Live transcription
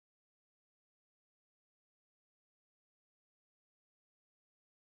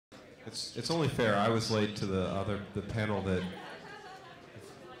It's only fair. I was late to the panel that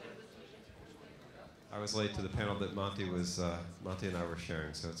Monty and I were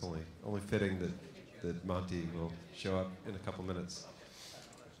sharing. So it's only fitting that Monty will show up in a couple minutes.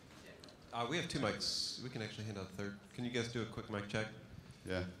 We have 2 mics. We can actually hand out a third. Can you guys do a quick mic check?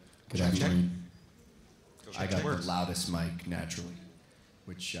 Yeah. Good afternoon. I got the loudest mic naturally,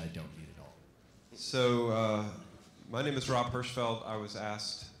 which I don't need at all. So my name is Rob Hirschfeld. I was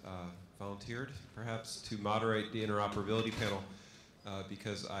asked, volunteered perhaps, to moderate the interoperability panel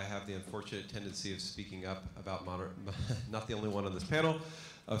because I have the unfortunate tendency of speaking up about, not the only one on this panel,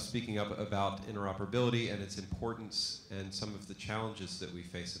 of speaking up about interoperability and its importance and some of the challenges that we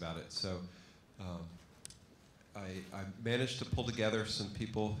face about it. So I managed to pull together some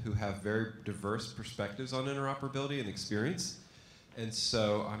people who have very diverse perspectives on interoperability and experience. And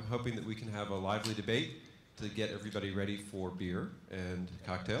so I'm hoping that we can have a lively debate to get everybody ready for beer and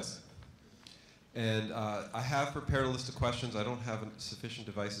cocktails. And I have prepared a list of questions. I don't have sufficient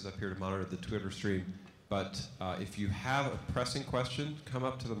devices up here to monitor the Twitter stream. But if you have a pressing question, come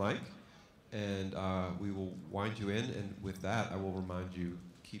up to the mic, and we will wind you in. And with that, I will remind you,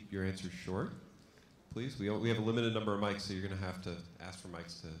 keep your answers short, please. We have a limited number of mics, so you're going to have to ask for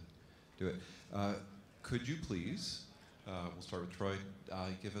mics to do it. Could you please, we'll start with Troy,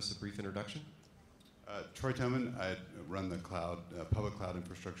 give us a brief introduction? Troy Toman. I run the public cloud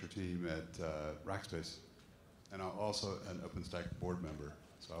infrastructure team at Rackspace, and I'm also an OpenStack board member.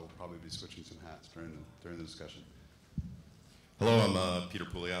 So I will probably be switching some hats during the discussion. Hello, I'm Peter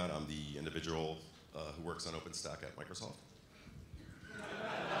Pouliot. I'm the individual who works on OpenStack at Microsoft.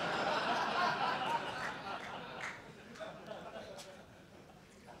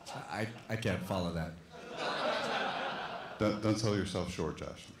 I can't follow that. Don't sell yourself short,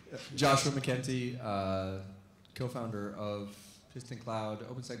 Josh. Joshua McKenty, co-founder of Piston Cloud,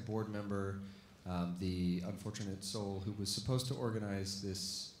 OpenStack board member, the unfortunate soul who was supposed to organize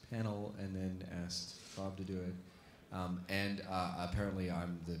this panel and then asked Bob to do it. And apparently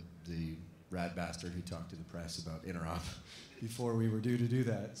I'm the rad bastard who talked to the press about interop before we were due to do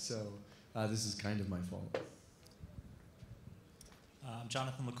that. So this is kind of my fault. I'm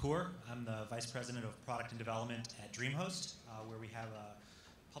Jonathan LaCour. I'm the Vice President of Product and Development at DreamHost, where we have a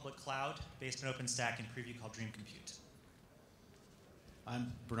public cloud based on OpenStack and preview called Dream Compute.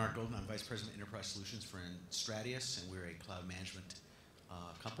 I'm Bernard Golden. I'm Vice President of Enterprise Solutions for enStratius, and we're a cloud management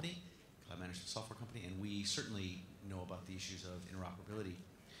company, cloud management software company, and we certainly know about the issues of interoperability.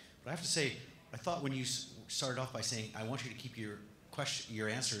 But I have to say, I thought when you started off by saying, I want you to keep your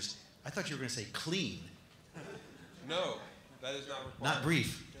answers, I thought you were going to say clean. No, that is not required. Not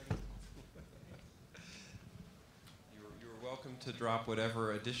brief. You're welcome to drop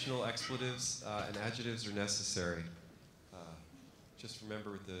whatever additional expletives and adjectives are necessary. Just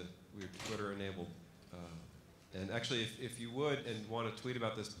remember we're Twitter enabled. And actually, if you would and want to tweet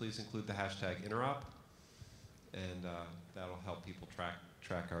about this, please include the hashtag interop. And that'll help people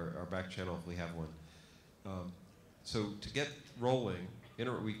track our back channel if we have one. So to get rolling,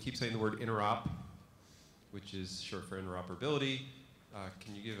 we keep saying the word interop, which is short for interoperability.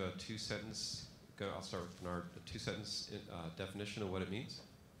 Can you give a 2-sentence, I'll start with Bernard, a 2-sentence definition of what it means?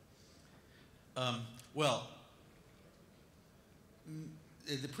 Well,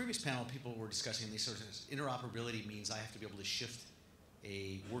 the previous panel, people were discussing, they sort of said interoperability means I have to be able to shift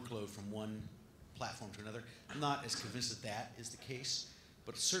a workload from one platform to another. I'm not as convinced that is the case,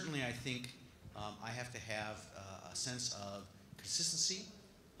 but certainly I think I have to have a sense of consistency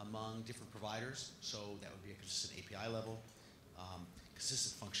among different providers. So that would be a consistent API level,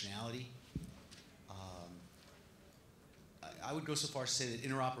 consistent functionality. I would go so far as to say that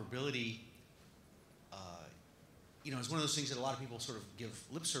interoperability it's one of those things that a lot of people sort of give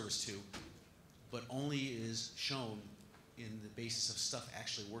lip service to, but only is shown in the basis of stuff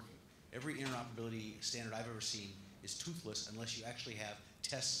actually working. Every interoperability standard I've ever seen is toothless unless you actually have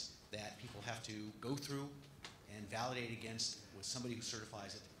tests that people have to go through and validate against with somebody who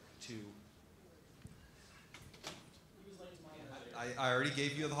certifies it to. I already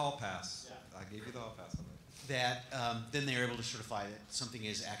gave you the hall pass. Yeah. I gave you the hall pass on that. That then they're able to certify that something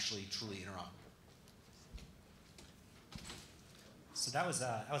is actually truly interoperable. So that was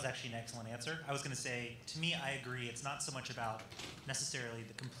actually an excellent answer. I was going to say, to me, I agree. It's not so much about necessarily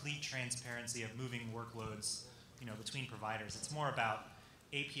the complete transparency of moving workloads, between providers. It's more about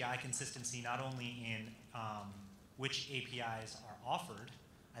API consistency, not only in which APIs are offered.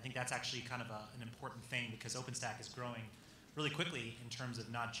 I think that's actually kind of an important thing because OpenStack is growing really quickly in terms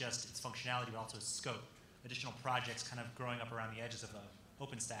of not just its functionality, but also its scope. Additional projects kind of growing up around the edges of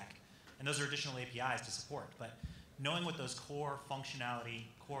OpenStack. And those are additional APIs to support. But knowing what those core functionality,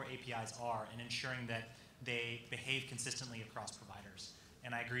 core APIs are, and ensuring that they behave consistently across providers.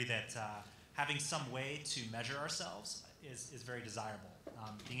 And I agree that having some way to measure ourselves is very desirable.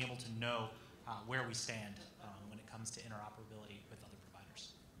 Being able to know where we stand when it comes to interoperability with other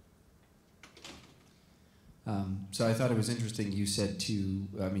providers. So I thought it was interesting you said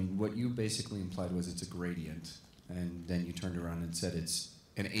what you basically implied was it's a gradient, and then you turned around and said it's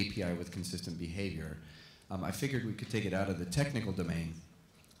an API with consistent behavior. I figured we could take it out of the technical domain.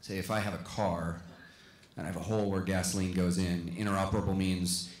 Say if I have a car and I have a hole where gasoline goes in, interoperable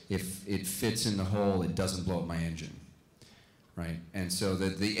means if it fits in the hole, it doesn't blow up my engine, right? And so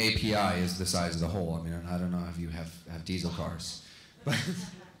the API is the size of the hole. I mean, I don't know if you have diesel cars, but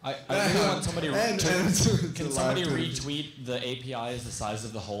I really want somebody can somebody retweet the API is the size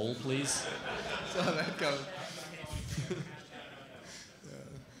of the hole, please? So that goes.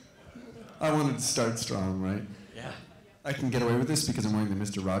 I wanted to start strong, right? Yeah. I can get away with this because I'm wearing the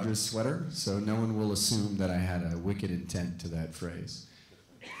Mr. Rogers sweater, so no one will assume that I had a wicked intent to that phrase.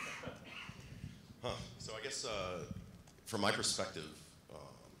 So I guess from my perspective,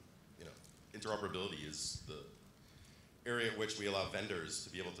 interoperability is the area at which we allow vendors to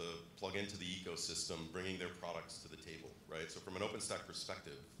be able to plug into the ecosystem, bringing their products to the table, right? So from an OpenStack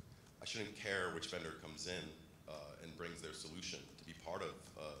perspective, I shouldn't care which vendor comes in and brings their solution to be part of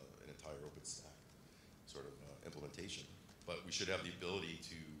an entire OpenStack sort of implementation. But we should have the ability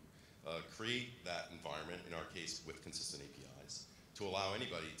to create that environment, in our case with consistent APIs, to allow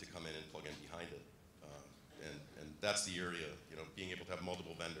anybody to come in and plug in behind it. And that's the area, being able to have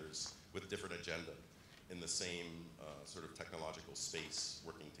multiple vendors with different agenda in the same sort of technological space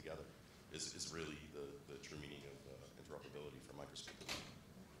working together is really the true meaning of interoperability from my perspective.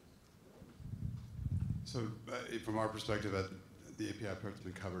 So from our perspective, the API part's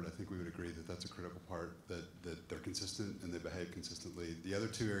been covered. I think we would agree that that's a critical part, that they're consistent and they behave consistently. The other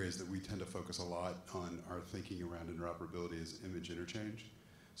two areas that we tend to focus a lot on our thinking around interoperability is image interchange.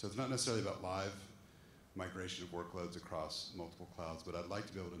 So it's not necessarily about live migration of workloads across multiple clouds, but I'd like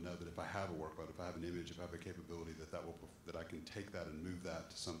to be able to know that if I have a workload, if I have an image, if I have a capability, that I can take that and move that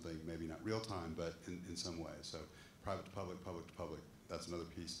to something maybe not real time, but in some way. So private to public, public to public, that's another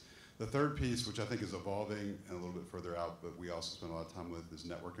piece. The third piece, which I think is evolving and a little bit further out, but we also spend a lot of time with, is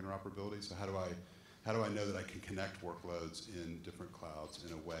network interoperability. So how do I know that I can connect workloads in different clouds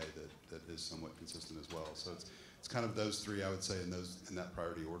in a way that is somewhat consistent as well? So it's kind of those three, I would say, in that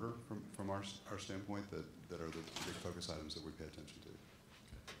priority order from our standpoint that are the big focus items that we pay attention to.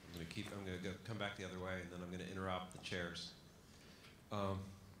 I'm going to come back the other way, and then I'm going to interrupt the chairs.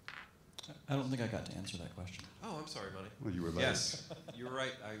 I don't think I got to answer that question. Oh, I'm sorry, Monty. Well, you were late. Yes, you were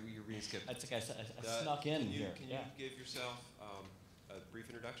right. You were being skipped. I think I snuck in here. Can you give yourself a brief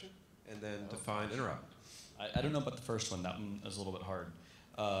introduction and then define interop? I don't know about the first one. That one is a little bit hard.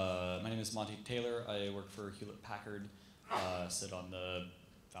 My name is Monty Taylor. I work for Hewlett-Packard, sit on the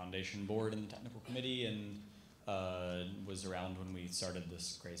foundation board and the technical committee, and was around when we started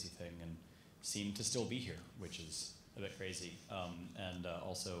this crazy thing and seem to still be here, which is a bit crazy, and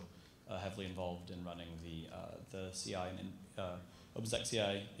also heavily involved in running the CI and OpenStack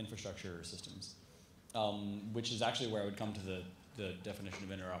CI infrastructure systems, which is actually where I would come to the definition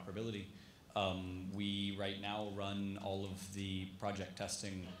of interoperability. We right now run all of the project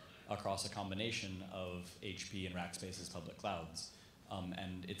testing across a combination of HP and Rackspace's public clouds.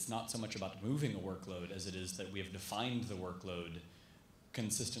 And it's not so much about moving a workload as it is that we have defined the workload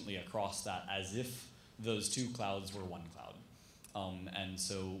consistently across that as if those two clouds were one cloud. And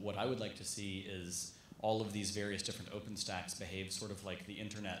so what I would like to see is all of these various different OpenStacks behave sort of like the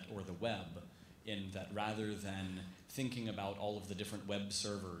internet or the web, in that rather than thinking about all of the different web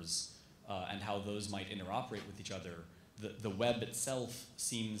servers and how those might interoperate with each other, the web itself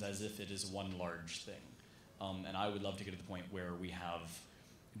seems as if it is one large thing. And I would love to get to the point where we have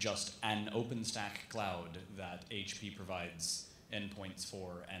just an OpenStack cloud that HP provides endpoints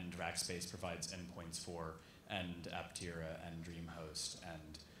for, and Rackspace provides endpoints for, and Aptera and DreamHost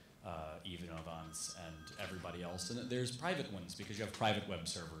and even Avance and everybody else. And there's private ones because you have private web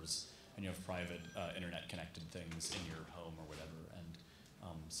servers and you have private internet connected things in your home or whatever. And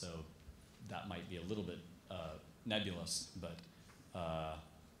so that might be a little bit nebulous, but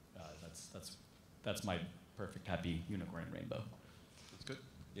that's my perfect happy unicorn rainbow. That's good.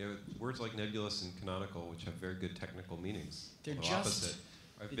 Yeah, words like nebulous and canonical, which have very good technical meanings, They're the just opposite,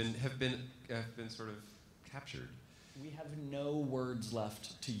 have been sort of captured. We have no words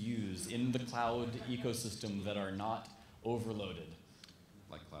left to use in the cloud ecosystem that are not overloaded.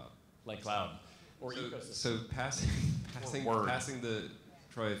 Like cloud. Like cloud or ecosystem. So passing the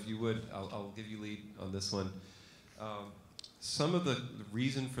Troy, if you would, I'll give you lead on this one. Some of the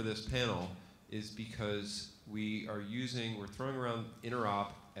reason for this panel is because we're throwing around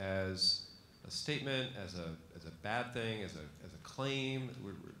interop as a statement, as a bad thing, as a claim.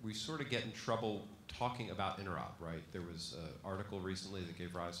 We sort of get in trouble talking about interop, right? There was an article recently that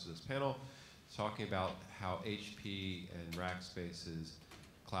gave rise to this panel talking about how HP and Rackspace's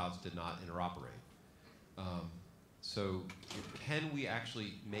clouds did not interoperate. So can we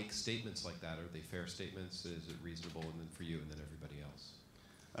actually make statements like that? Are they fair statements? Is it reasonable? And then for you and then everybody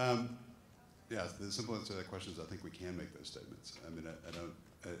else? Yeah, the simple answer to that question is I think we can make those statements. I mean,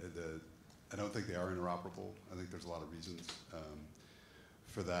 I don't think they are interoperable. I think there's a lot of reasons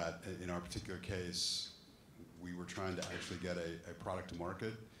for that. In our particular case, we were trying to actually get a product to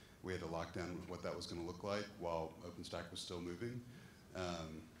market. We had to lock down what that was going to look like while OpenStack was still moving.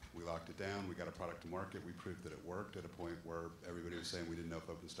 We locked it down. We got a product to market. We proved that it worked at a point where everybody was saying we didn't know if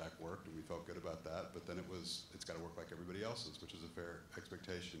OpenStack worked, and we felt good about that. But then it's got to work like everybody else's, which is a fair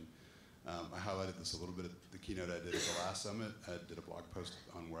expectation. I highlighted this a little bit at the keynote I did at the last summit. I did a blog post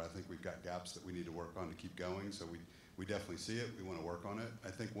on where I think we've got gaps that we need to work on to keep going. So we definitely see it. We want to work on it.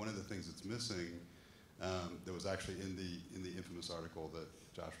 I think one of the things that's missing that was actually in the infamous article that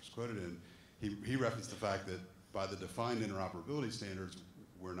Josh was quoted in, he referenced the fact that by the defined interoperability standards,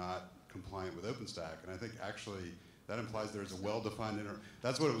 we're not compliant with OpenStack. And I think actually that implies there's a well-defined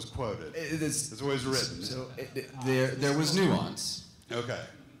that's what it was quoted. That's what it was written. So there was nuance. Okay.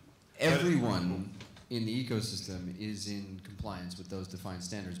 Everyone in the ecosystem is in compliance with those defined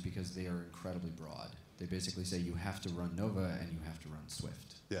standards because they are incredibly broad. They basically say you have to run Nova and you have to run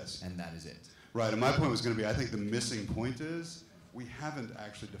Swift. Yes. And that is it. Right, and my point was going to be, I think the missing point is we haven't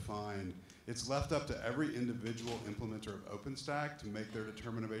actually defined, it's left up to every individual implementer of OpenStack to make their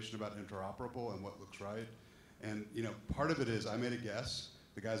determination about interoperable and what looks right. And part of it is I made a guess,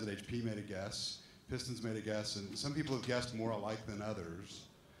 the guys at HP made a guess, Piston's made a guess, and some people have guessed more alike than others.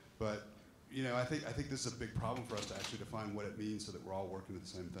 But I think this is a big problem for us to actually define what it means so that we're all working at the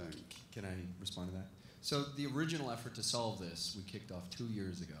same thing. Can I respond to that? So the original effort to solve this, we kicked off 2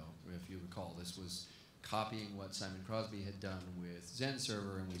 years ago. If you recall, this was copying what Simon Crosby had done with Zen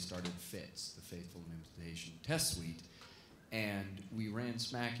Server, and we started FITS, the Faithful Implementation Test Suite. And we ran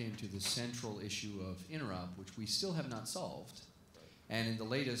smack into the central issue of interop, which we still have not solved. And in the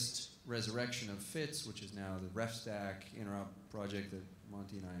latest resurrection of FITS, which is now the RefStack interop project that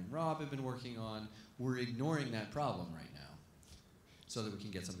Monty and I and Rob have been working on, we're ignoring that problem right now so that we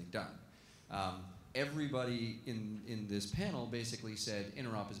can get something done. Everybody in this panel basically said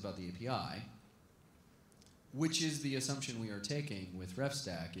interop is about the API, which is the assumption we are taking with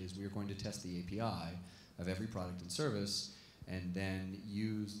RefStack, is we are going to test the API of every product and service and then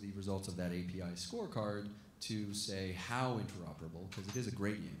use the results of that API scorecard to say how interoperable, because it is a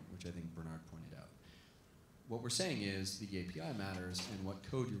gradient, which I think Bernard pointed out. What we're saying is the API matters and what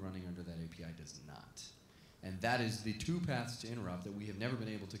code you're running under that API does not. And that is the two paths to interop that we have never been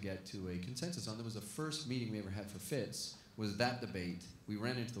able to get to a consensus on. That was the first meeting we ever had for FITS, was that debate. We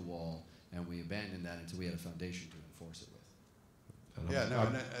ran into the wall, and we abandoned that until we had a foundation to enforce it with. Yeah, no,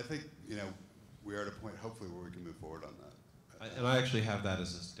 and I think, we are at a point, hopefully, where we can move forward on that. And I actually have that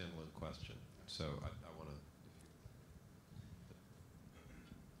as a standalone question. So I want to...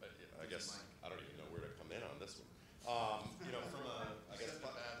 I guess I don't even know where to come in on this one.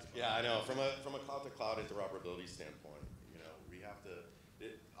 From a cloud-to-cloud interoperability standpoint, we have to.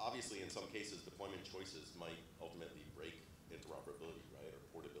 Obviously, in some cases, deployment choices might ultimately break interoperability, right, or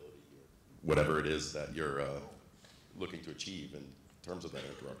portability, or whatever it is that you're looking to achieve in terms of that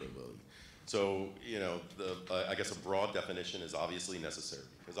interoperability. So, I guess a broad definition is obviously necessary,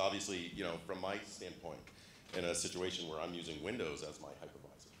 because obviously, from my standpoint, in a situation where I'm using Windows as my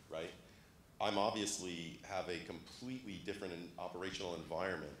hypervisor, right? I'm obviously have a completely different operational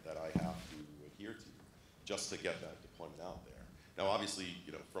environment that I have to adhere to just to get that deployment out there. Now, obviously,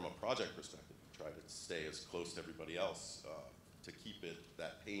 from a project perspective, we try to stay as close to everybody else to keep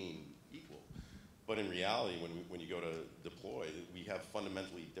that pain equal. But in reality, when you go to deploy, we have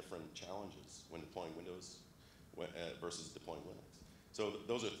fundamentally different challenges when deploying Windows versus deploying Linux. So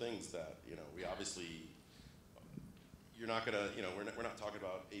those are things that we obviously. You're not gonna, we're not talking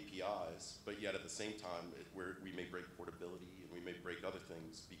about APIs, but yet at the same time, we may break portability and we may break other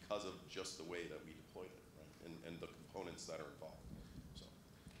things because of just the way that we deployed it, right? And the components that are involved. So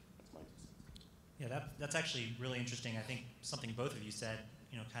that's my piece. Yeah, that's actually really interesting. I think something both of you said,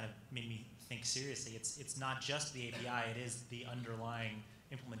 kind of made me think seriously. It's not just the API; it is the underlying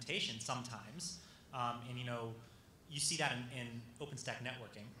implementation sometimes. And you see that in OpenStack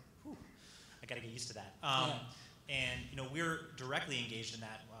networking. Whew, I got to get used to that. And we're directly engaged in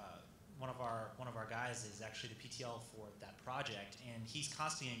that one of our guys is actually the PTL for that project, and he's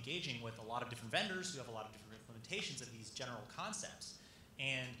constantly engaging with a lot of different vendors who have a lot of different implementations of these general concepts.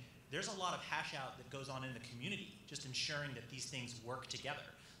 And there's a lot of hash out that goes on in the community, just ensuring that these things work together,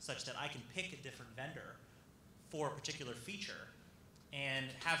 such that I can pick a different vendor for a particular feature and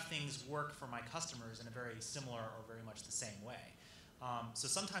have things work for my customers in a very similar or very much the same way. So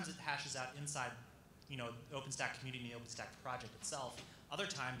sometimes it hashes out inside, the OpenStack community and the OpenStack project itself. Other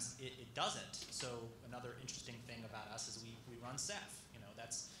times it doesn't. So another interesting thing about us is we run Ceph.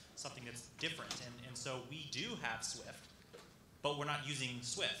 That's something that's different. And so we do have Swift, but we're not using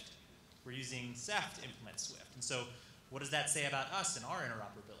Swift. We're using Ceph to implement Swift. And so what does that say about us and our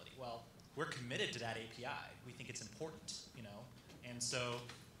interoperability? Well, we're committed to that API. We think it's important, And so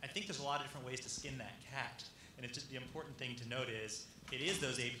I think there's a lot of different ways to skin that cat. And it's just the important thing to note is it is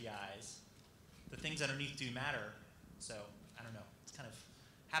those APIs. The things underneath do matter. So I don't know. It's kind of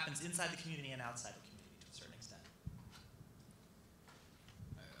happens inside the community and outside the community to a certain extent.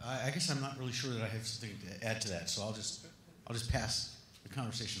 I guess I'm not really sure that I have something to add to that, so I'll just pass the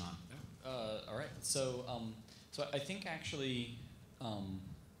conversation on. All right. So I think actually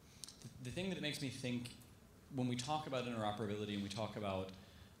the thing that it makes me think when we talk about interoperability and we talk about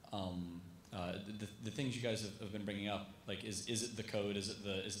the things you guys have been bringing up, like is it the code, is it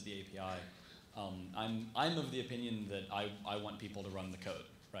the API? I'm of the opinion that I want people to run the code,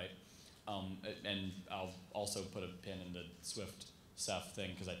 right? And I'll also put a pin in the Swift Ceph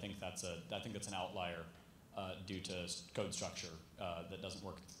thing because I think that's an outlier due to code structure that doesn't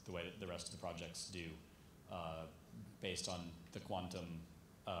work the way that the rest of the projects do, based on the quantum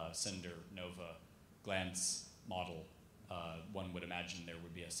Cinder Nova glance model. One would imagine there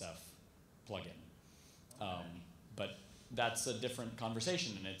would be a Ceph plugin, but that's a different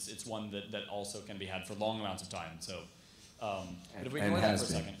conversation, and it's one that also can be had for long amounts of time. So, but if we ignore that for a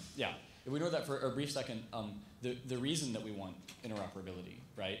second, if we ignore that for a brief second, the reason that we want interoperability,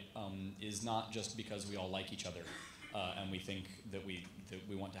 right, is not just because we all like each other and we think that we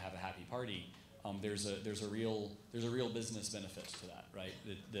want to have a happy party. There's a real business benefit to that, right?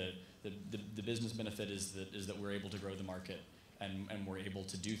 The business benefit is that we're able to grow the market and we're able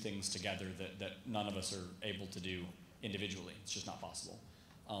to do things together that none of us are able to do individually. It's just not possible.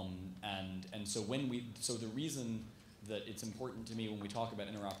 And so the reason that it's important to me when we talk about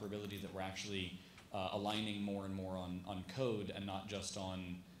interoperability that we're actually aligning more and more on code and not just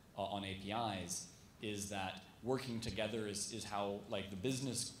on APIs is that working together is how, like, the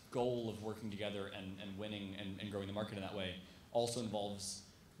business goal of working together and winning and growing the market in that way also involves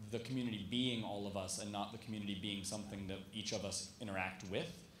the community being all of us and not the community being something that each of us interact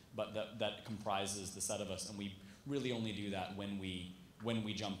with, but that comprises the set of us, and we really only do that when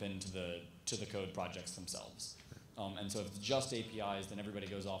we jump into the code projects themselves. And so if it's just APIs, then everybody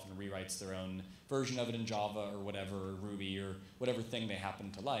goes off and rewrites their own version of it in Java or whatever, or Ruby or whatever thing they happen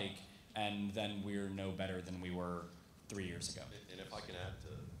to like, and then we're no better than we were 3 years ago. And if I can add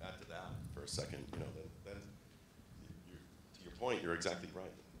to that for a second, then to your point, you're exactly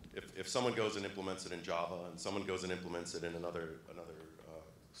right. If someone goes and implements it in Java and someone goes and implements it in another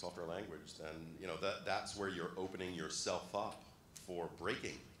software language, then that's where you're opening yourself up for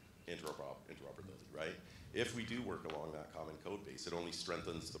breaking interoperability, right? If we do work along that common code base, it only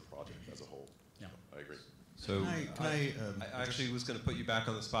strengthens the project as a whole. Yeah, I agree. So I actually was going to put you back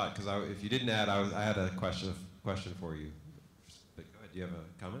on the spot because if you didn't add, I had a question for you. But go ahead. Do you have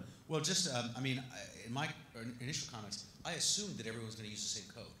a comment? Well, just in my initial comments, I assumed that everyone's going to use the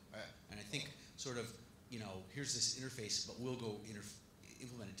same code, and I think sort of here's this interface, but we'll go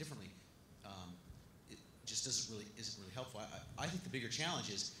implement it differently. It just isn't really helpful. I think the bigger challenge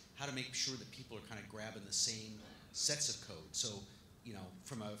is how to make sure that people are kind of grabbing the same sets of code. So,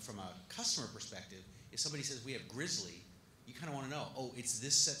 from a customer perspective, if somebody says we have Grizzly, you kind of want to know, oh, it's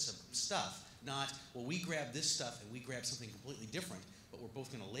this sets of stuff, not, well, we grab this stuff and we grab something completely different, but we're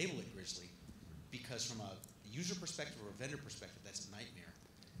both going to label it Grizzly, because from a user perspective or a vendor perspective, that's a nightmare.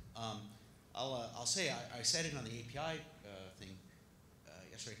 I'll say I sat in on the API thing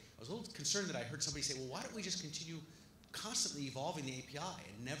yesterday. I was a little concerned that I heard somebody say, well, why don't we just continue constantly evolving the API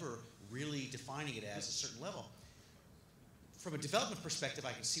and never really defining it as a certain level? From a development perspective,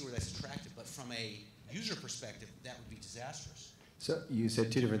 I can see where that's attractive, but from a user perspective, that would be disastrous. So you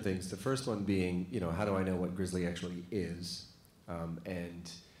said two different things. The first one being, how do I know what Grizzly actually is?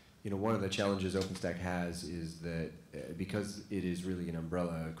 And one of the challenges OpenStack has is that because it is really an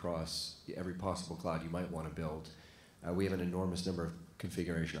umbrella across every possible cloud you might want to build, we have an enormous number of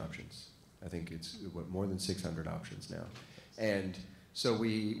configuration options. I think it's more than 600 options now. And so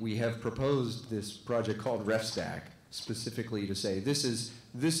we have proposed this project called RefStack, specifically to say this is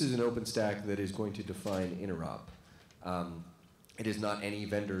an OpenStack that is going to define interop. It is not any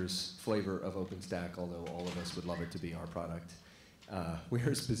vendor's flavor of OpenStack, although all of us would love it to be our product. We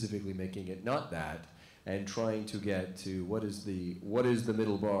are specifically making it not that, and trying to get to what is the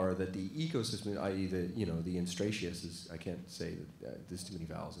middle bar that the ecosystem, i.e. the enStratius is. I can't say that there's too many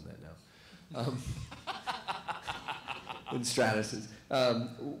vowels in that now. enStratius is.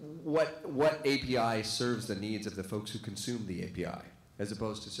 What API serves the needs of the folks who consume the API, as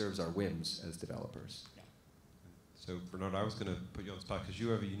opposed to serves our whims as developers. So Bernard, I was going to put you on the spot because you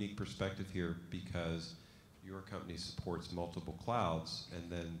have a unique perspective here because your company supports multiple clouds,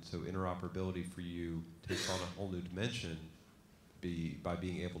 and then so interoperability for you takes on a whole new dimension by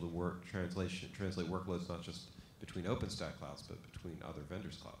being able to translate workloads not just between OpenStack clouds but between other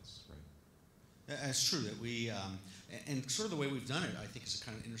vendors' clouds, right? It's true that we, and sort of the way we've done it, I think is a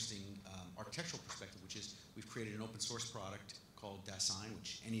kind of interesting architectural perspective, which is we've created an open source product called Dasein,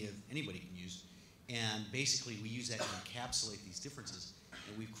 which anybody can use. And basically, we use that to encapsulate these differences.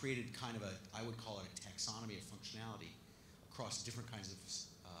 And we've created kind of I would call it a taxonomy of functionality across different kinds of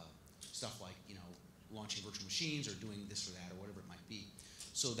stuff like, launching virtual machines or doing this or that or whatever it might be.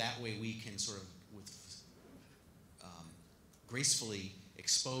 So that way we can sort of gracefully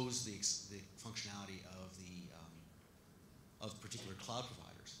expose the functionality of particular cloud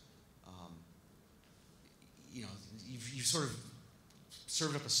providers. You've sort of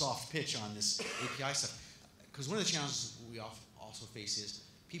served up a soft pitch on this API stuff, because one of the challenges we also face is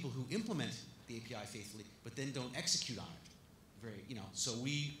people who implement the API faithfully, but then don't execute on it. So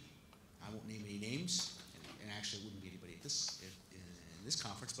I won't name any names, and actually it wouldn't be anybody at in this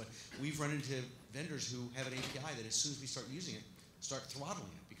conference, but we've run into vendors who have an API that as soon as we start using it, start throttling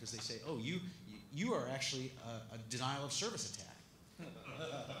it because they say, oh, you are actually a denial of service attack.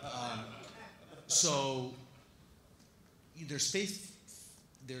 So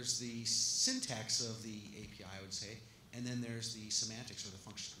there's the syntax of the API, I would say, and then there's the semantics or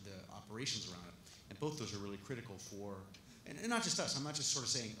the operations around it. And both those are really critical for, and not just us. I'm not just sort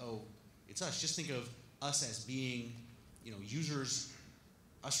of saying, oh, it's us. Just think of us as being, users,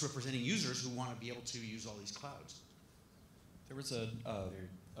 us representing users who want to be able to use all these clouds. There was a,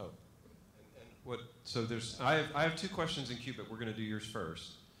 So I have two questions in queue, but we're going to do yours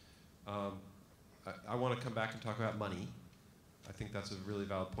first. I want to come back and talk about money. I think that's a really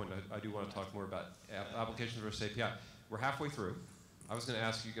valid point. I do want to talk more about applications versus API. We're halfway through. I was going to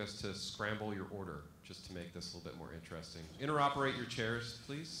ask you guys to scramble your order just to make this a little bit more interesting. Interoperate your chairs,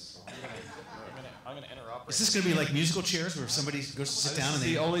 please. I'm going to interoperate. Is this going to be like musical chairs where somebody goes to sit down and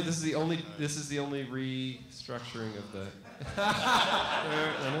This is the only restructuring of the.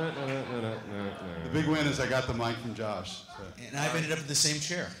 The big win is I got the mic from Josh. So. And I've ended up in the same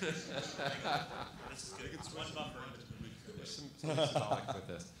chair. This is good. It's one buffer. There's some symbolic with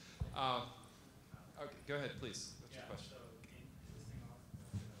this. Okay, go ahead, please. What's your question?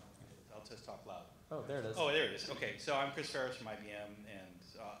 I'll just talk loud. Oh, there it is. Oh, there it is. Okay, so I'm Chris Ferris from IBM, and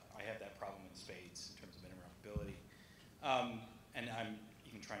I have that problem in spades in terms of interoperability. And I'm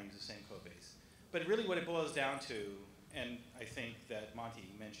even trying to use the same code base. But really what it boils down to, and I think that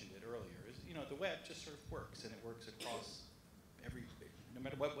Monty mentioned it earlier, is the web just sort of works, and it works across no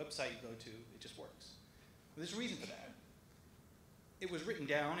matter what website you go to, it just works. Well, there's a reason for that. It was written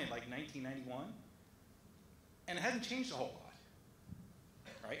down in like 1991, and it hasn't changed a whole lot,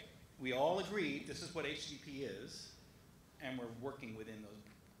 right? We all agreed this is what HTTP is, and we're working within those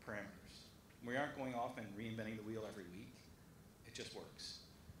parameters. We aren't going off and reinventing the wheel every week. It just works.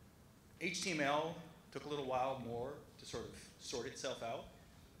 HTML took a little while more to sort of sort itself out,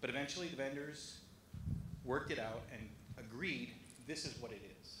 but eventually the vendors worked it out and agreed this is what it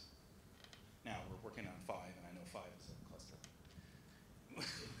is. Now we're working on 5, and I know 5 is a cluster.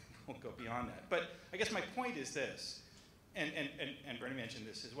 Won't go beyond that. But I guess my point is this, and Bernie mentioned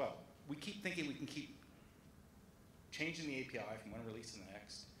this as well. We keep thinking we can keep changing the API from one release to the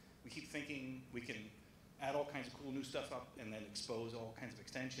next. We keep thinking we can add all kinds of cool new stuff up and then expose all kinds of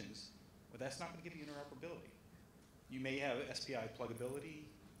extensions. Well, that's not going to give you interoperability. You may have SPI pluggability,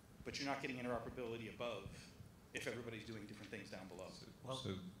 but you're not getting interoperability above if everybody's doing different things down below.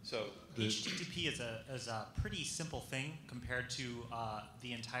 So HTTP is a pretty simple thing compared to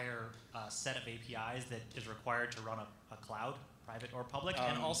the entire set of APIs that is required to run a cloud, private or public.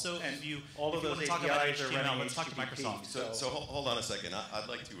 And also, if you want to talk about HTML, let's talk to Microsoft. So hold on a second. I'd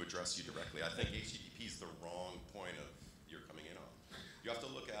like to address you directly. I think HTTP is the wrong point of you're coming in on. You have to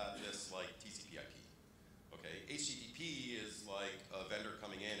look at this like TCP/IP. Okay, HTTP is like a vendor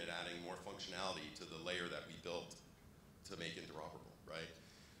coming in and adding more functionality to the layer that we built to make interoperable, right?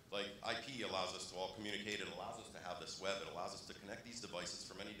 Like IP allows us to all communicate, it allows us to have this web, it allows us to connect these devices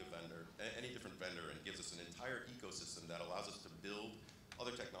from any different vendor, and gives us an entire ecosystem that allows us to build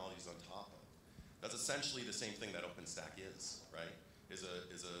other technologies on top of. That's essentially the same thing that OpenStack is, right? Is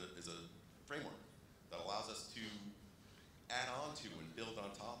a framework that allows us to add on to and build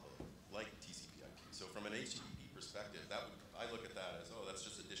on top of, like TCP/IP. So from an HTTP perspective, I look at that as, oh, that's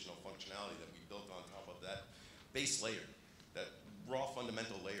just additional functionality that we built on top of that base layer, that raw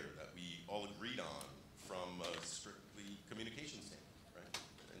fundamental layer that we all agreed on from a strictly communication standpoint, right,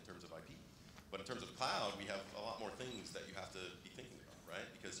 in terms of IP. But in terms of cloud, we have a lot more things that you have to be thinking about, right?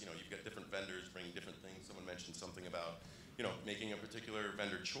 Because you've got different vendors bringing different things. Someone mentioned something about making a particular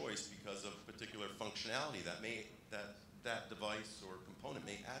vendor choice because of particular functionality that that device or component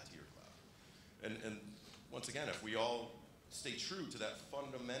may add to your cloud. And once again, if we all stay true to that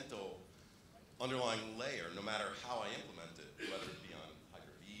fundamental underlying layer, no matter how I implement it, whether it be on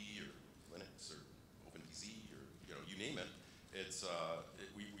Hyper-V or Linux or OpenPZ or you name it,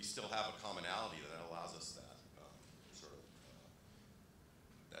 we still have a commonality that allows us that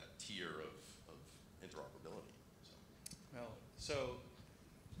that tier of interoperability.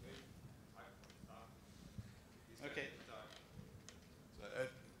 Okay.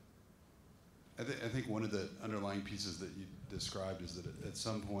 I think one of the underlying pieces that you described is that at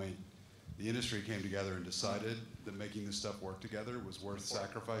some point the industry came together and decided that making this stuff work together was worth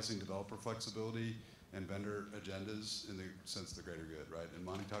sacrificing developer flexibility and vendor agendas in the sense of the greater good, right? And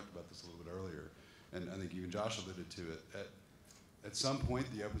Monty talked about this a little bit earlier, and I think even Josh alluded to it. At some point,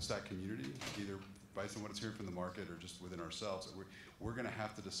 the OpenStack community, either based on what it's hearing from the market or just within ourselves, we're going to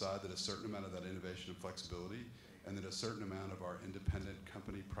have to decide that a certain amount of that innovation and flexibility and that a certain amount of our independent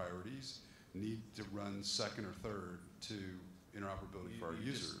company priorities need to run second or third to interoperability for our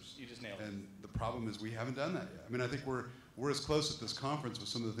users. You just nailed it. And the problem is we haven't done that yet. I mean, I think we're as close at this conference with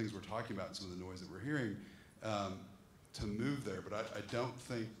some of the things we're talking about and some of the noise that we're hearing to move there, but I don't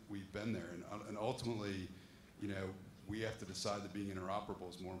think we've been there. And ultimately, we have to decide that being interoperable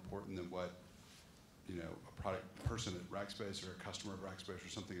is more important than what a product person at Rackspace or a customer at Rackspace or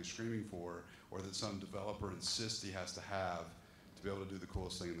something is screaming for, or that some developer insists he has to have to be able to do the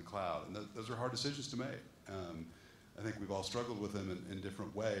coolest thing in the cloud. And those are hard decisions to make. I think we've all struggled with them in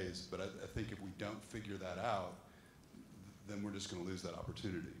different ways, but I think if we don't figure that out, then we're just going to lose that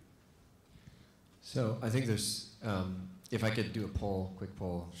opportunity. So I think there's, if I could do a poll, quick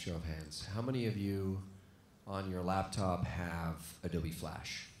poll, show of hands. How many of you on your laptop have Adobe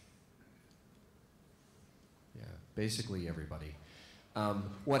Flash? Yeah, basically everybody.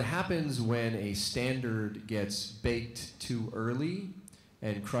 What happens when a standard gets baked too early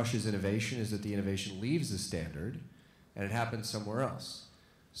and crushes innovation is that the innovation leaves the standard and it happens somewhere else.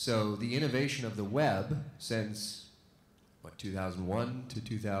 So the innovation of the web since, 2001 to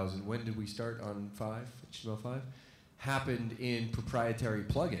 2000, when did we start on HTML5? Happened in proprietary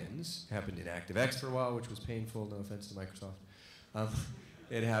plugins, happened in ActiveX for a while, which was painful, no offense to Microsoft.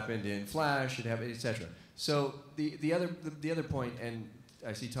 It happened in Flash, it happened, etc. So the other point, and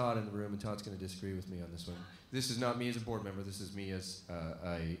I see Todd in the room, and Todd's going to disagree with me on this one. This is not me as a board member, this is me as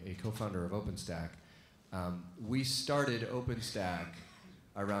a co-founder of OpenStack. We started OpenStack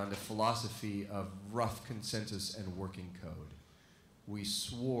around a philosophy of rough consensus and working code. We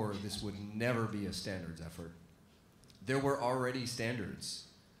swore this would never be a standards effort. There were already standards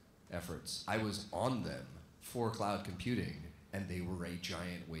efforts. I was on them for cloud computing, and they were a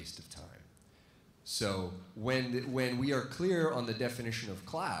giant waste of time. So when we are clear on the definition of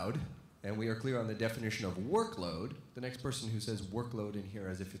cloud, and we are clear on the definition of workload, the next person who says workload in here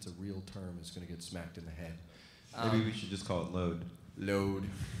as if it's a real term is going to get smacked in the head. Maybe we should just call it load. Load.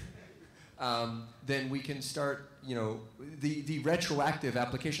 Then we can start, the retroactive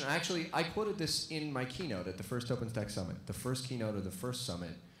application. Actually, I quoted this in my keynote at the first OpenStack Summit, the first keynote of the first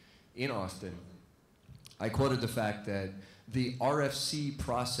summit in Austin. I quoted the fact that the RFC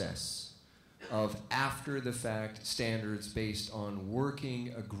process of after-the-fact standards based on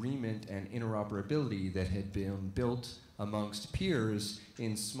working agreement and interoperability that had been built amongst peers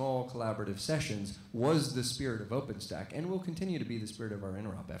in small collaborative sessions was the spirit of OpenStack and will continue to be the spirit of our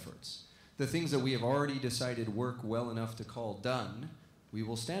interop efforts. The things that we have already decided work well enough to call done, we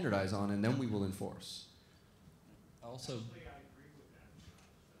will standardize on and then we will enforce. Also,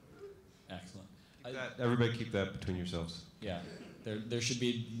 excellent. Everybody keep that between yourselves. Yeah, there should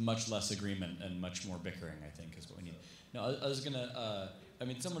be much less agreement and much more bickering, I think, is what we need. No, I was gonna,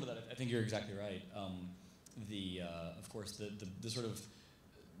 similar to that, I think you're exactly right. Of course, the sort of,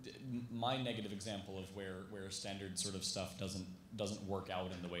 my negative example of where standard sort of stuff doesn't work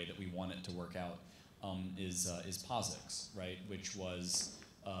out in the way that we want it to work out is POSIX, right? Which was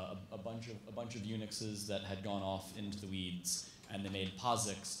a bunch of Unixes that had gone off into the weeds, and they made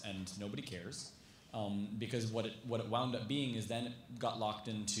POSIX, and nobody cares, because what it wound up being is then it got locked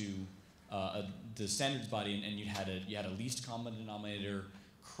into the standards body, and you had a least common denominator,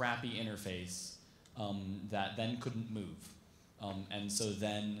 crappy interface that then couldn't move. And so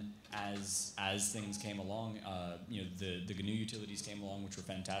then, as things came along, the GNU utilities came along, which were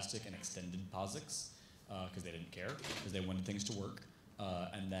fantastic and extended POSIX because they didn't care, because they wanted things to work.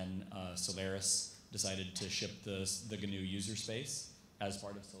 And then Solaris decided to ship the GNU user space as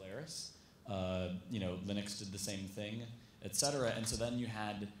part of Solaris. Linux did the same thing, etc. And so then you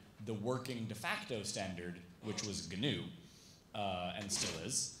had the working de facto standard, which was GNU, and still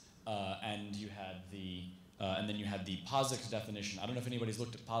is. And you had and then you had the POSIX definition. I don't know if anybody's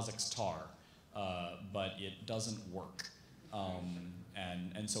looked at POSIX tar, but it doesn't work.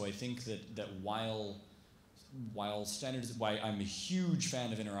 And so I think that while standards, why I'm a huge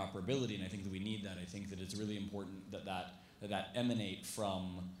fan of interoperability, and I think that we need that. I think that it's really important that emanate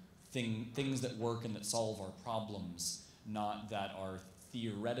from things that work and that solve our problems, not that are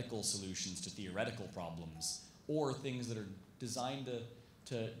theoretical solutions to theoretical problems, or things that are designed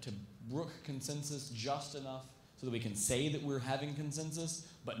to brook consensus just enough so that we can say that we're having consensus,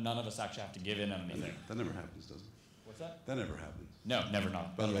 but none of us actually have to give in on anything. That never happens, does it? What's that? That never happens. No, never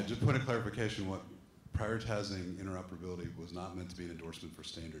not. By the way, just point of clarification, prioritizing interoperability was not meant to be an endorsement for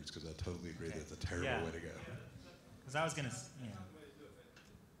standards, because I totally agree that's a terrible way to go. Because I was going to,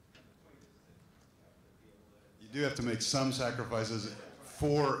 You do have to make some sacrifices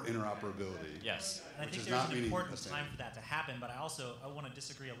for interoperability. Yes. And I think there's an important time for that to happen, but I want to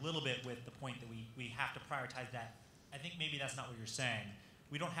disagree a little bit with the point that we have to prioritize that. I think maybe that's not what you're saying.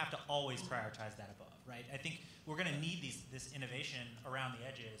 We don't have to always prioritize that above, right? I think we're going to need this innovation around the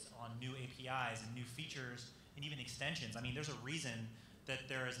edges on new APIs and new features and even extensions. I mean, there's a reason that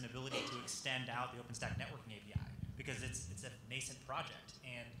there is an ability to extend out the OpenStack networking API, because it's a nascent project,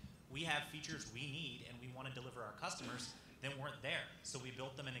 and we have features we need and we want to deliver our customers that weren't there. So we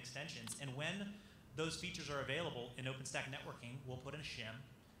built them in extensions, and when those features are available in OpenStack networking, we'll put in a shim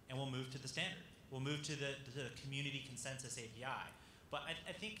and we'll move to the standard. We'll move to the community consensus API. But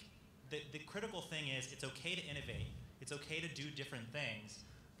I think the critical thing is it's okay to innovate, it's okay to do different things,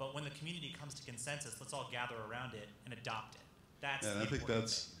 but when the community comes to consensus, let's all gather around it and adopt it. That's and I think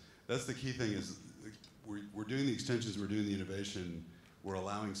that's the key thing is we're doing the extensions, we're doing the innovation, we're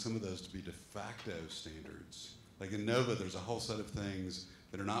allowing some of those to be de facto standards. Like in Nova, there's a whole set of things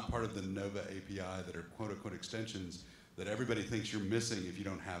that are not part of the Nova API that are quote-unquote extensions that everybody thinks you're missing if you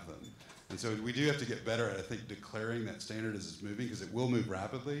don't have them. And so we do have to get better at, I think, declaring that standard as it's moving, because it will move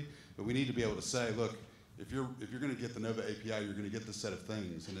rapidly, but we need to be able to say, look, if you're going to get the Nova API, you're going to get this set of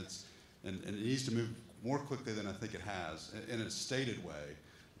things, and it needs to move more quickly than I think it has, in a stated way.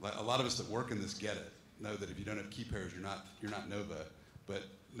 Like, a lot of us that work in this get it, know that if you don't have key pairs, you're not Nova, but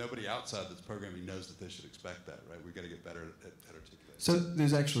nobody outside that's programming knows that they should expect that, right? We've got to get better at articulating. So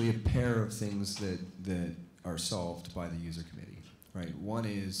there's actually a pair of things that are solved by the user committee, right? One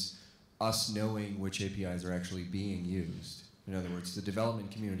is us knowing which APIs are actually being used. In other words, the development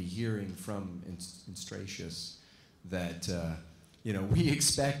community hearing from enStratius that we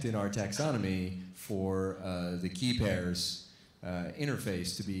expect in our taxonomy for the key pairs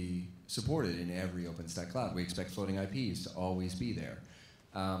interface to be supported in every OpenStack cloud. We expect floating IPs to always be there.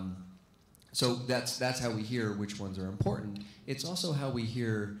 So that's how we hear which ones are important. It's also how we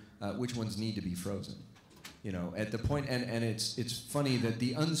hear which ones need to be frozen. At the point, and it's funny that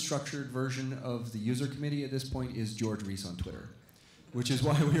the unstructured version of the user committee at this point is George Reese on Twitter, which is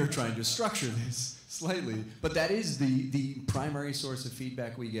why we are trying to structure this slightly. But that is the primary source of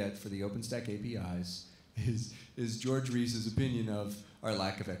feedback we get for the OpenStack APIs is George Reese's opinion of our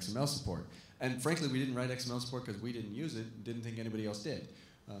lack of XML support. And frankly, we didn't write XML support because we didn't use it, didn't think anybody else did.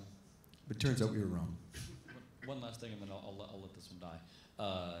 But it turns out we were wrong. One last thing, and then I'll let this one die.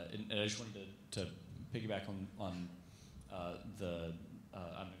 And I just wanted to piggyback on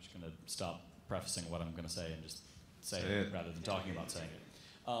I'm just going to stop prefacing what I'm going to say and just say it rather than talking about saying it.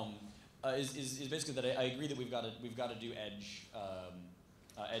 Is basically that I agree that we've got to do edge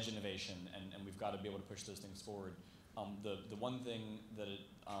innovation, and we've got to be able to push those things forward. The one thing that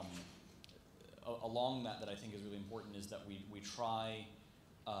along that I think is really important is that we try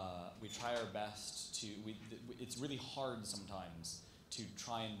our best to. It's really hard sometimes to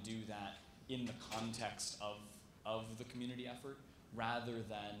try and do that in the context of the community effort rather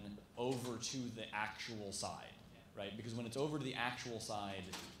than over to the actual side, right? Because when it's over to the actual side,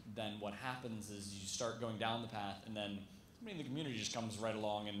 then what happens is you start going down the path, and then somebody in the community just comes right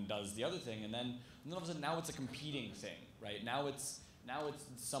along and does the other thing, and then all of a sudden now it's a competing thing, right? Now it's Now it's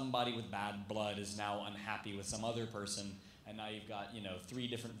somebody with bad blood is now unhappy with some other person, and now you've got 3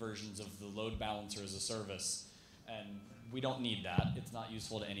 different versions of the load balancer as a service, and we don't need that. It's not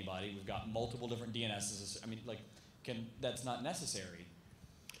useful to anybody. We've got multiple different DNSs. I mean, that's not necessary.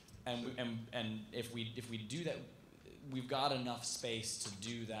 And if we do that, we've got enough space to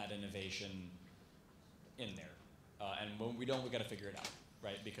do that innovation in there. And when we don't, we've got to figure it out,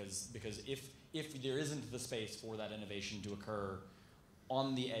 right? Because if there isn't the space for that innovation to occur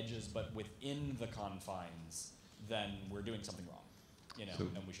on the edges but within the confines, then we're doing something wrong, So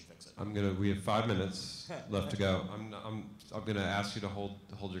and we should fix it. we have 5 minutes left to go. I'm gonna ask you to hold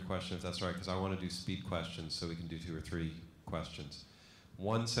your question if that's all right, because I want to do speed questions so we can do 2 or 3 questions.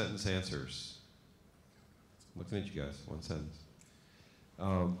 1 sentence answers. Looking at you guys, 1 sentence.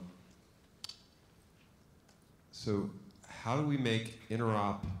 So how do we make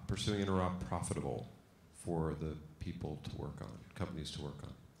pursuing interop profitable for the people to work on, companies to work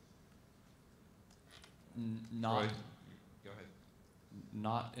on? Not Roy, go ahead.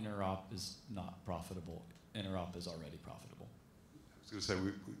 Not interop is not profitable. Interop is already profitable. I was going to say,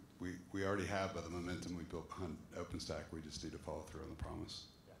 we already have, by the momentum we built on OpenStack, we just need to follow through on the promise.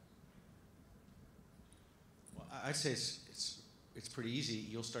 Well, I'd say it's pretty easy.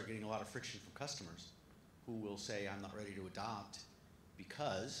 You'll start getting a lot of friction from customers who will say, I'm not ready to adopt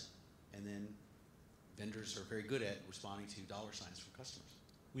because, and then vendors are very good at responding to $ signs from customers.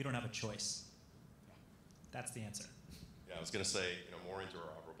 We don't have a choice. That's the answer. Yeah, I was going to say, more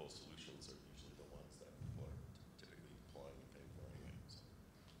interoperable solutions are usually the ones that people are typically deploying and paying for anyway. So.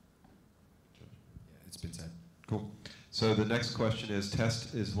 Yeah, it's been said. Cool. So the next question is,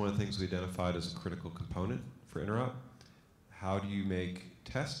 test is one of the things we identified as a critical component for interop. How do you make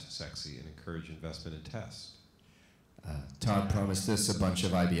test sexy and encourage investment in test? Todd promised this a bunch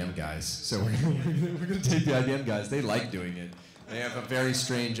of IBM guys, so we're going to take the IBM guys. They like doing it. They have a very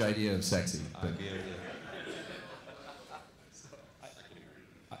strange idea of sexy. But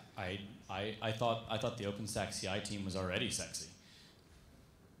I thought the OpenStack CI team was already sexy.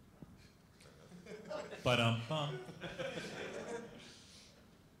 But I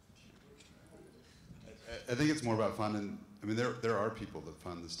think it's more about fun, and I mean there are people that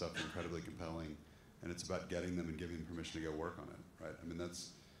find this stuff incredibly compelling, and it's about getting them and giving them permission to go work on it, right? I mean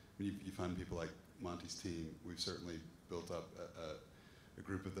you find people like Monty's team. We've certainly built up a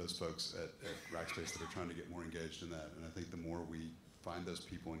group of those folks at Rackspace that are trying to get more engaged in that, and I think the more we find those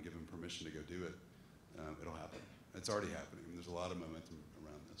people and give them permission to go do it, it'll happen. It's already happening. There's a lot of momentum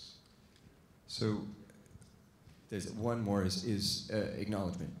around this. So there's one more is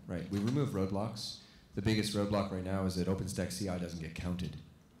acknowledgement, right? We remove roadblocks. The biggest roadblock right now is that OpenStack CI doesn't get counted.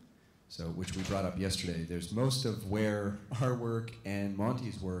 So, which we brought up yesterday. There's most of where our work and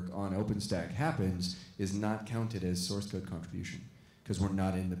Monty's work on OpenStack happens is not counted as source code contribution because we're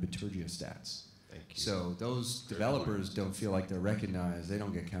not in the Bitergia stats. thank you. So those developers don't feel like they're recognized. They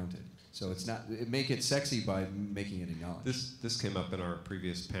don't get counted. So it's not. Make it sexy by making it acknowledged. This came up in our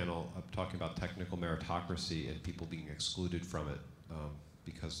previous panel talking about technical meritocracy and people being excluded from it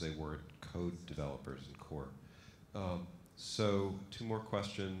because they weren't code developers in core. So 2 more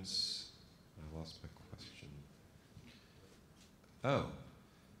questions. I lost my question. Oh,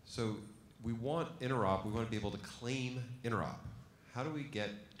 so we want interop. We want to be able to claim interop. How do we get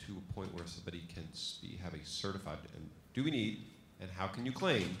to a point where somebody can have a certified, and do we need, and how can you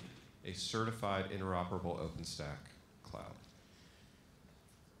claim a certified interoperable OpenStack cloud?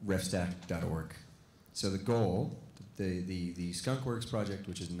 refstack.org. So the goal, the Skunkworks project,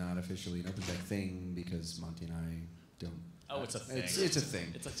 which is not officially an OpenStack thing because Monty and I don't. Oh, it's a thing. It's a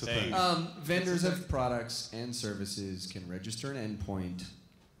thing. It's a thing. Vendors of products and services can register an endpoint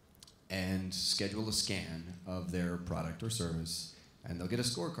and schedule a scan of their product or service, and they'll get a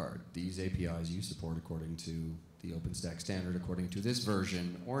scorecard. These APIs you support according to the OpenStack standard, according to this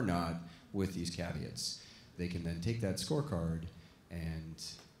version or not, with these caveats. They can then take that scorecard and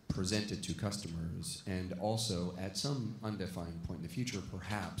present it to customers, and also at some undefined point in the future,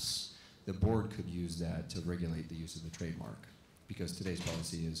 perhaps the board could use that to regulate the use of the trademark, because today's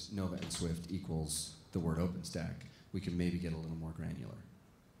policy is Nova and Swift equals the word OpenStack. We can maybe get a little more granular.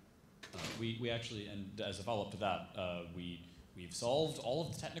 We actually, and as a follow-up to that, we've solved all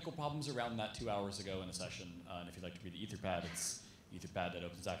of the technical problems around that 2 hours ago in a session. And if you'd like to read the Etherpad, it's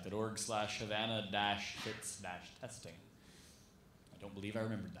etherpad.openstack.org/Havana-fits-testing. I don't believe I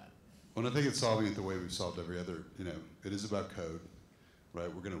remembered that. Well, and I think it's solving it the way we've solved every other, it is about code,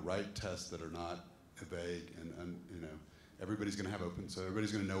 right? We're going to write tests that are not vague, and everybody's going to have so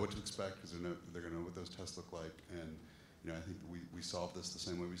everybody's going to know what to expect because they're going to know what those tests look like, and I think we solved this the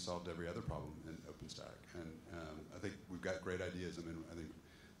same way we solved every other problem in OpenStack. And I think we've got great ideas. I mean, I think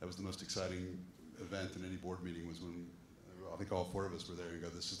that was the most exciting event in any board meeting was when I think all four of us were there and go,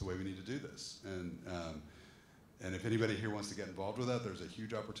 this is the way we need to do this. And if anybody here wants to get involved with that, there's a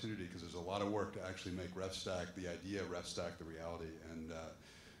huge opportunity because there's a lot of work to actually make RefStack, the idea of RefStack, the reality. And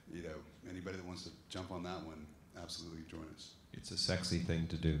anybody that wants to jump on that one, absolutely join us. It's a sexy thing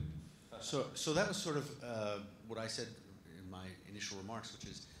to do. So that was sort of what I said in my initial remarks, which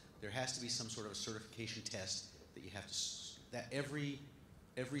is there has to be some sort of a certification test that you have to, that every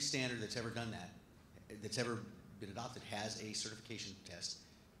standard that's ever done that's ever been adopted has a certification test.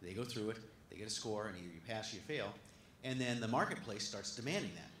 They go through it, they get a score, and either you pass or you fail, and then the marketplace starts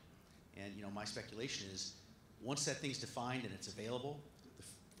demanding that. And my speculation is once that thing's defined and it's available,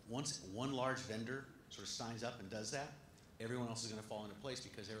 once one large vendor sort of signs up and does that, everyone else is going to fall into place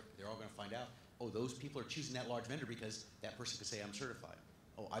because they're all going to find out, oh, those people are choosing that large vendor because that person could say, I'm certified.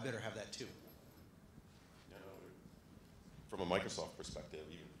 Oh, I better have that too. From a Microsoft perspective,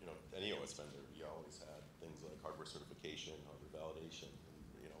 even any OS vendor, you always had things like hardware certification, hardware validation. And,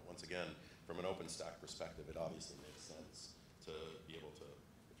 once again, from an OpenStack perspective, it obviously makes sense to be able to,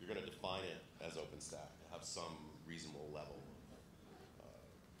 if you're going to define it as OpenStack, to have some reasonable level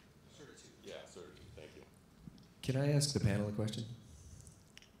of certitude. Yeah, certitude. Thank you. Can I ask the panel a question?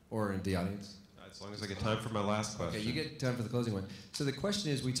 Or in the audience? As long as I get time for my last question. Okay, you get time for the closing one. So the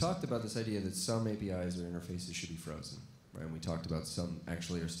question is, we talked about this idea that some APIs or interfaces should be frozen, right? And we talked about some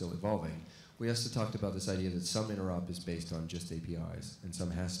actually are still evolving. We also talked about this idea that some interop is based on just APIs, and some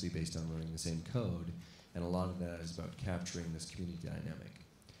has to be based on running the same code, and a lot of that is about capturing this community dynamic.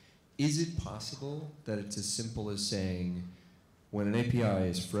 Is it possible that it's as simple as saying, when an API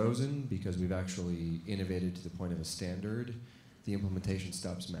is frozen because we've actually innovated to the point of a standard, the implementation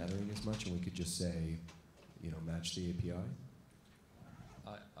stops mattering as much, and we could just say, match the API?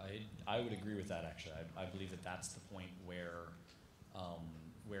 I would agree with that, actually. I believe that that's the point where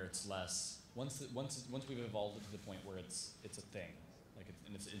it's less. Once we've evolved it to the point where it's a thing, like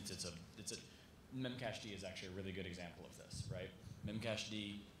it's a Memcached is actually a really good example of this, right? Memcached,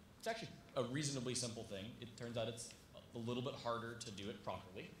 it's actually a reasonably simple thing. It turns out it's a little bit harder to do it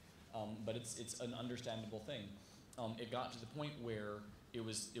properly, but it's an understandable thing. It got to the point where it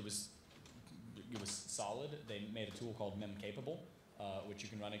was solid. They made a tool called memcapable, which you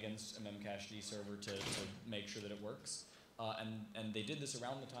can run against a Memcached server to make sure that it works. And they did this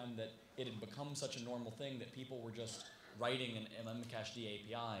around the time that it had become such a normal thing that people were just writing an Memcached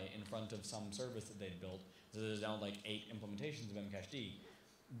API in front of some service that they'd built. So there's now like 8 implementations of Memcached.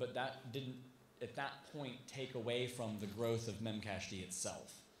 But that didn't, at that point, take away from the growth of Memcached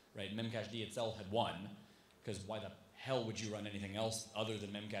itself, right? Memcached itself had won, because why the hell would you run anything else other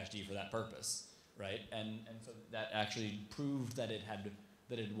than Memcached for that purpose, right? And so that actually proved that it had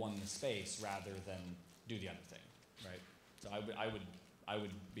won the space rather than do the other thing, right? So I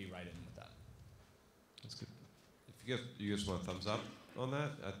would be right in with that. That's good. If you guys want a thumbs up on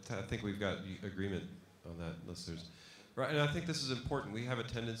that, I think we've got agreement on that, unless there's. Right, and I think this is important. We have a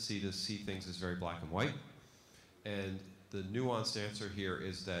tendency to see things as very black and white. And the nuanced answer here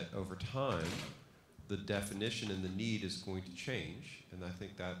is that over time, the definition and the need is going to change. And I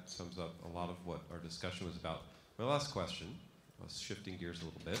think that sums up a lot of what our discussion was about. My last question, I was shifting gears a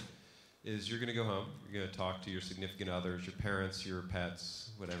little bit, is you're going to go home, you're going to talk to your significant others, your parents, your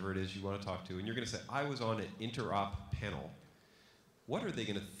pets, whatever it is you want to talk to, and you're going to say, I was on an interop panel. What are they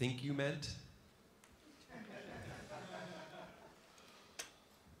going to think you meant?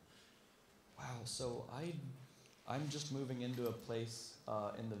 Wow, so I'm just moving into a place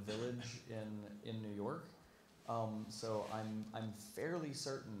in the Village in New York. So I'm fairly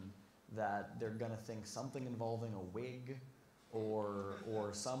certain that they're gonna think something involving a wig or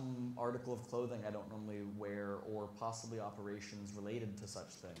some article of clothing I don't normally wear, or possibly operations related to such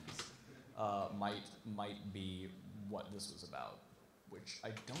things might be what this was about, which I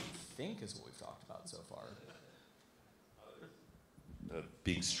don't think is what we've talked about so far.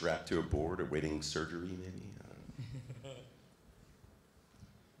 Being strapped to a board, awaiting surgery, maybe?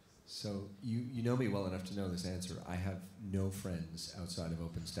 So you know me well enough to know this answer. I have no friends outside of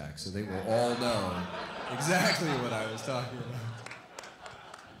OpenStack, so they will all know exactly what I was talking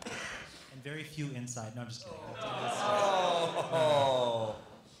about. And very few inside. No, I'm just kidding. Oh.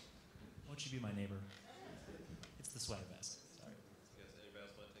 Won't you be my neighbor? It's the sweater vest. Sorry. Anybody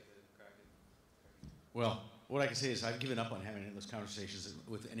else want to take a crack at? Well, what I can say is I've given up on having those conversations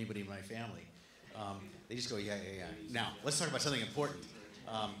with anybody in my family. They just go, yeah. Now, let's talk about something important.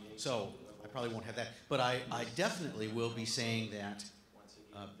 So I probably won't have that. But I definitely will be saying that. Once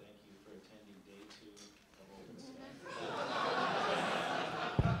again, thank you for attending day 2 of OpenStack.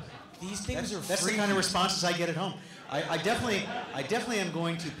 things are That's the freaky. kind of responses I get at home. I definitely am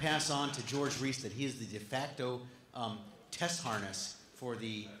going to pass on to George Reese that he is the de facto test harness for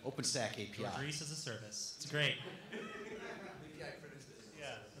the OpenStack API. George Reese as a service. It's great. Yeah,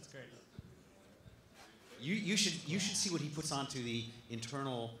 that's great. You should see what he puts onto the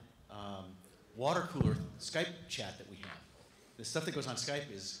internal water cooler Skype chat that we have. The stuff that goes on Skype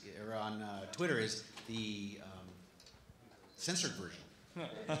or on Twitter is the censored version. I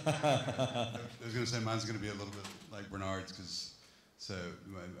was going to say mine's going to be a little bit like Bernard's, so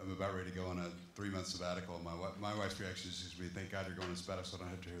I'm about ready to go on a 3-month sabbatical. My wife's reaction is just to be, thank God you're going on sabbatical so I don't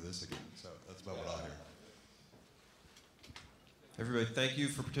have to hear this again. So that's about what I'll hear. Everybody, thank you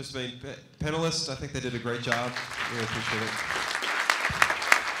for participating. Panelists, I think they did a great job. Really appreciate it.